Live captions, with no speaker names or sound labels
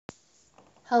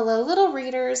Hello, little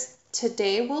readers.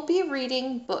 Today we'll be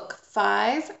reading Book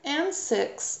 5 and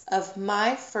 6 of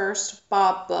My First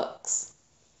Bob books.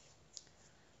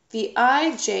 The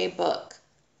I.J. Book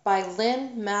by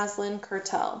Lynn, Maslen,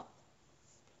 Kertell.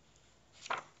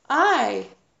 I,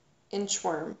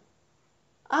 inchworm.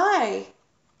 I,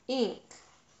 ink.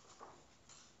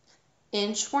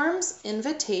 Inchworm's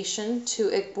invitation to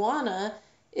iguana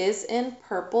is in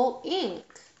purple ink.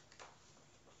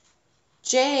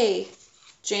 J,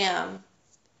 jam.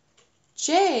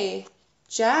 J,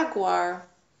 jaguar.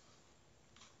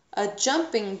 A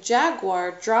jumping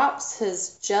jaguar drops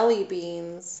his jelly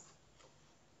beans.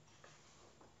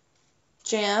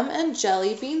 Jam and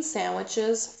jelly bean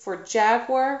sandwiches for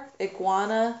jaguar,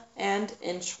 iguana, and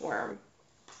inchworm.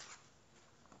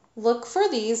 Look for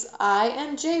these I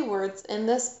and J words in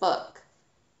this book: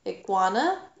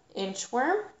 iguana,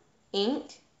 inchworm,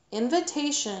 ink,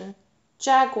 invitation,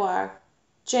 jaguar,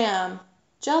 jam,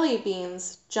 jelly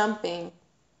beans, jumping.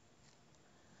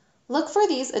 Look for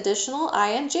these additional I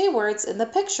and J words in the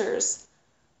pictures: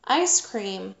 ice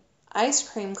cream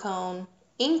cone,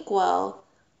 inkwell,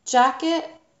 jacket,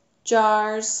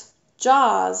 jars,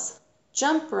 jaws,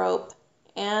 jump rope,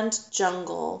 and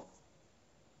jungle.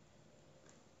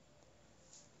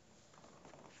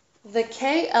 The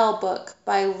K.L. Book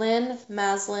by Lynn,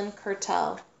 Maslen,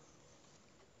 Kertell.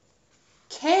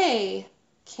 K,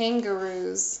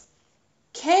 kangaroos.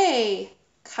 K,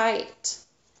 kite.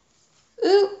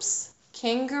 Oops,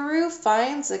 kangaroo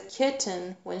finds a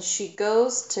kitten when she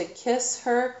goes to kiss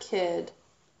her kid.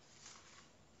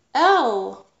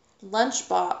 L,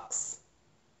 lunchbox.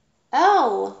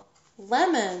 L,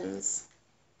 lemons.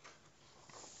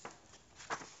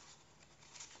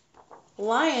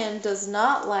 Lion does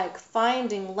not like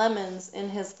finding lemons in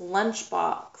his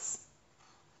lunchbox.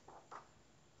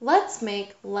 Let's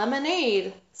make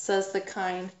lemonade, says the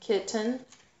kind kitten.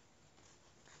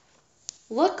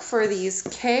 Look for these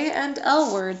K and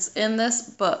L words in this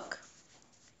book: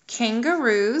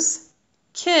 kangaroos,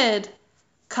 kid,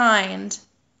 kind,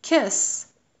 kiss,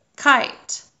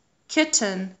 kite,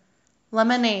 kitten,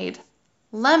 lemonade,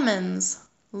 lemons,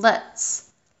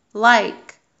 let's,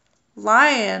 like,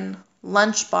 lion,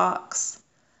 lunchbox.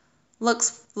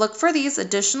 Look for these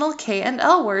additional K and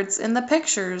L words in the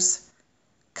pictures: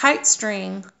 kite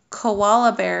string,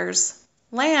 koala bears,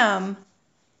 lamb,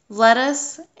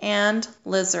 lettuce, and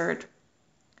lizard.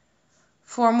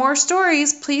 For more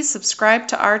stories, please subscribe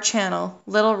to our channel,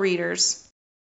 Little Readers.